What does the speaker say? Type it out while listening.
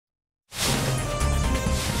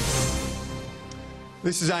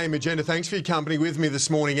This is AM Agenda. Thanks for your company. With me this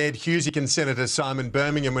morning, Ed Husic and Senator Simon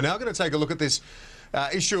Birmingham. We're now going to take a look at this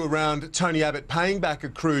issue around Tony Abbott paying back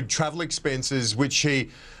accrued travel expenses, which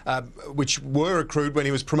were accrued when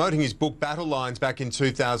he was promoting his book Battle Lines back in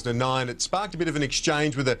 2009. It sparked a bit of an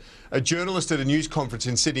exchange with a journalist at a news conference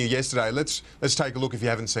in Sydney yesterday. Let's take a look if you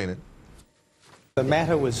haven't seen it. The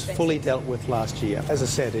matter was fully dealt with last year. As I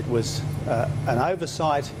said, it was an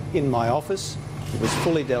oversight in my office. It was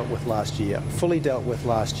fully dealt with last year. Fully dealt with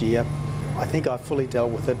last year. I think I fully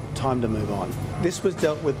dealt with it. Time to move on. This was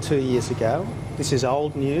dealt with 2 years ago. This is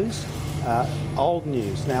old news. Old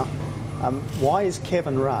news. Now, why is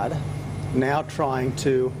Kevin Rudd now trying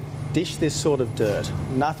to dish this sort of dirt?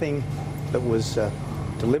 Nothing that was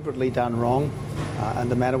deliberately done wrong,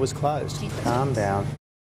 and the matter was closed. Calm down.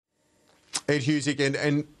 Ed Husic,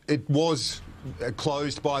 and it was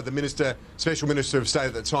closed by the Special Minister of State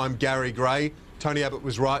at the time, Gary Gray. Tony Abbott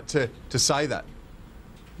was right to say that.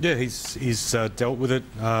 Yeah, he's dealt with it,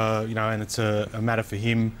 and it's a matter for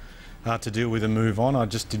him to deal with and move on. I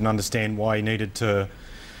just didn't understand why he needed to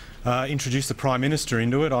introduce the Prime Minister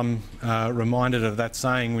into it. I'm reminded of that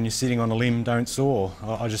saying, when you're sitting on a limb, don't soar.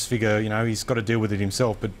 I just figure, he's got to deal with it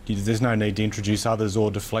himself, but there's no need to introduce others or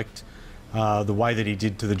deflect the way that he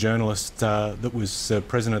did to the journalist that was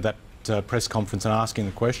present at that press conference and asking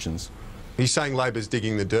the questions. He's saying Labor's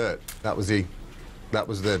digging the dirt. That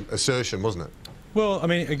was the assertion, wasn't it? Well, I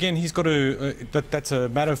mean, again, he's got to. That's a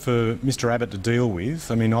matter for Mr. Abbott to deal with.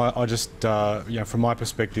 I mean, I just, from my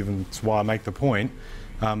perspective, and that's why I make the point.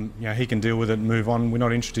 He can deal with it and move on. We're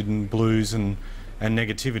not interested in blues and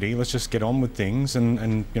negativity. Let's just get on with things,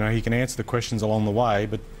 and he can answer the questions along the way.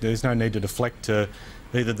 But there's no need to deflect to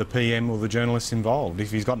either the PM or the journalists involved.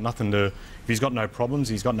 If he's got if he's got no problems,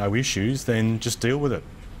 he's got no issues, then just deal with it.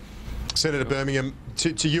 Senator Birmingham,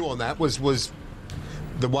 to you on that, was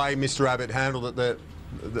the way Mr. Abbott handled it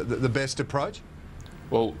the best approach?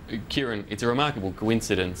 Well, Kieran, it's a remarkable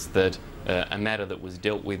coincidence that a matter that was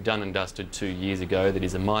dealt with, done and dusted 2 years ago, that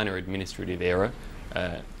is a minor administrative error,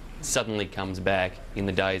 suddenly comes back in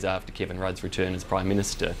the days after Kevin Rudd's return as Prime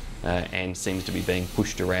Minister and seems to be being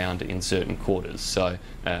pushed around in certain quarters. So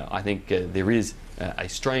I think there is a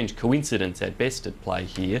strange coincidence at best at play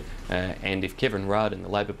here, and if Kevin Rudd and the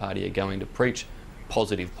Labor Party are going to preach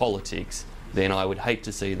positive politics, then I would hate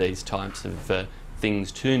to see these types of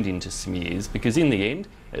things turned into smears, because in the end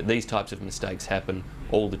these types of mistakes happen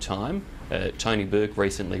all the time. Tony Burke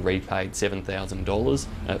recently repaid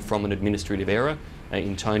 $7,000 from an administrative error.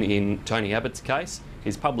 In Tony Abbott's case,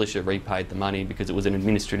 his publisher repaid the money because it was an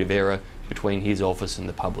administrative error between his office and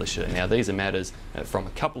the publisher. Now, these are matters from a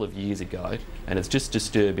couple of years ago, and it's just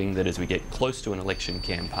disturbing that as we get close to an election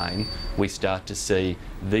campaign, we start to see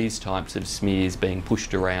these types of smears being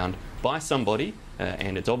pushed around by somebody,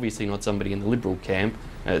 and it's obviously not somebody in the Liberal camp,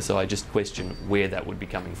 so I just question where that would be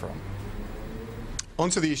coming from.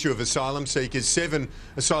 Onto the issue of asylum seekers. 7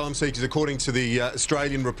 asylum seekers, according to the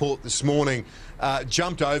Australian report this morning,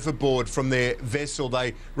 jumped overboard from their vessel.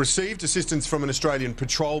 They received assistance from an Australian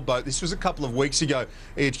patrol boat. This was a couple of weeks ago,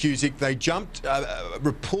 Ed Husic. They jumped,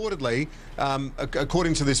 reportedly,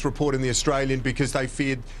 according to this report in the Australian, because they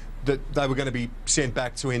feared that they were going to be sent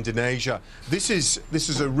back to Indonesia. This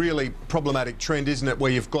is a really problematic trend, isn't it,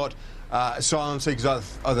 where you've got asylum seekers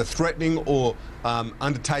either threatening or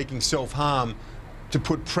undertaking self-harm to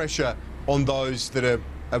put pressure on those that are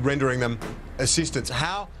rendering them assistance.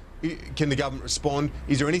 How can the government respond?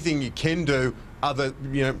 Is there anything you can do other,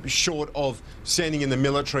 short of sending in the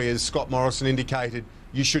military, as Scott Morrison indicated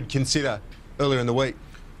you should consider earlier in the week?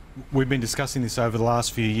 We've been discussing this over the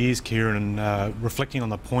last few years, Kieran, and reflecting on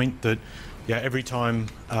the point that every time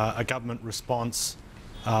a government response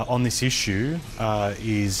on this issue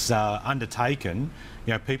is undertaken,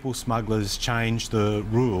 people smugglers change the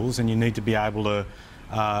rules, and you need to be able to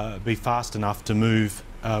be fast enough to move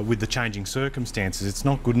with the changing circumstances. It's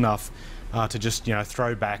not good enough to just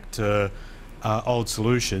throw back to old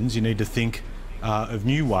solutions. You need to think of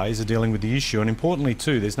new ways of dealing with the issue, and importantly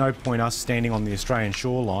too, there's no point us standing on the Australian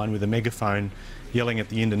shoreline with a megaphone yelling at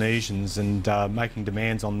the Indonesians and making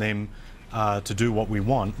demands on them to do what we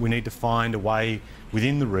want. We need to find a way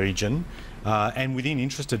within the region and within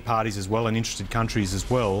interested parties as well, and interested countries as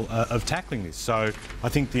well, of tackling this. So I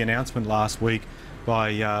think the announcement last week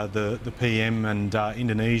by the PM and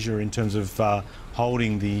Indonesia in terms of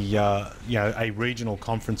holding the a regional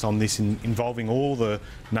conference on this involving all the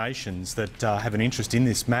nations that have an interest in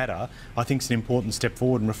this matter, I think is an important step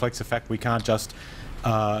forward and reflects the fact we just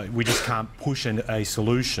can't push a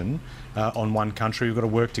solution on one country. We've got to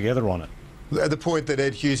work together on it. The point that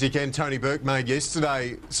Ed Husic and Tony Burke made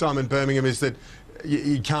yesterday, Simon Birmingham, is that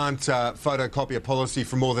you can't photocopy a policy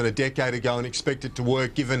from more than a decade ago and expect it to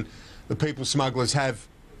work, given the people smugglers have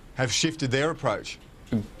shifted their approach.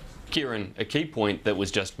 Kieran, a key point that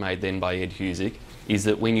was just made then by Ed Husic is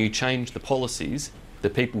that when you change the policies, the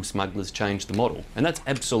people smugglers change the model. And that's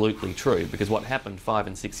absolutely true, because what happened 5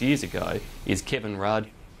 and 6 years ago is Kevin Rudd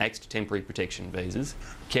axed temporary protection visas.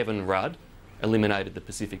 Kevin Rudd eliminated the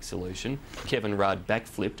Pacific solution. Kevin Rudd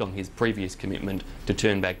backflipped on his previous commitment to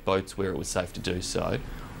turn back boats where it was safe to do so.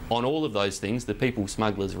 On all of those things, the people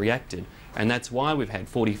smugglers reacted, and that's why we've had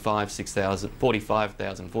 45,000,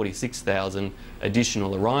 46,000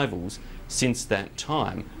 additional arrivals since that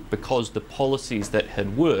time, because the policies that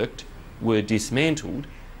had worked were dismantled,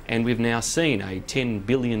 and we've now seen a $10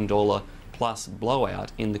 billion plus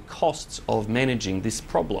blowout in the costs of managing this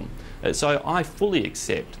problem. So I fully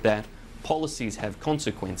accept that policies have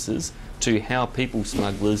consequences to how people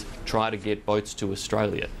smugglers try to get boats to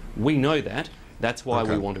Australia. We know that. That's why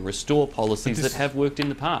we want to restore policies that have worked in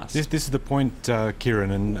the past. This is the point, Kieran.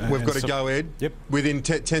 And we've got to go, Ed. Yep. Within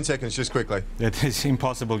 10 seconds, just quickly. It's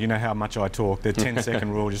impossible. You know how much I talk. The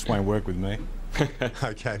 10-second rule just won't work with me.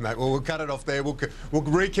 OK, mate. Well, we'll cut it off there. We'll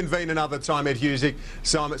reconvene another time. Ed Husic,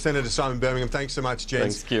 Senator Simon Birmingham. Thanks so much,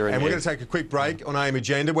 gents. Thanks, Kieran. And we're going to take a quick break on AM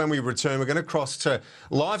Agenda. When we return, we're going to cross to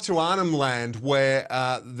live to Arnhem Land, where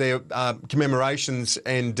there are commemorations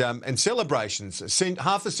and celebrations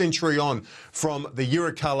half a century on from the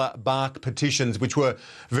Yirrkala bark petitions, which were a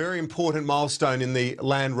very important milestone in the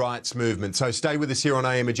land rights movement. So stay with us here on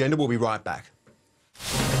AM Agenda. We'll be right back.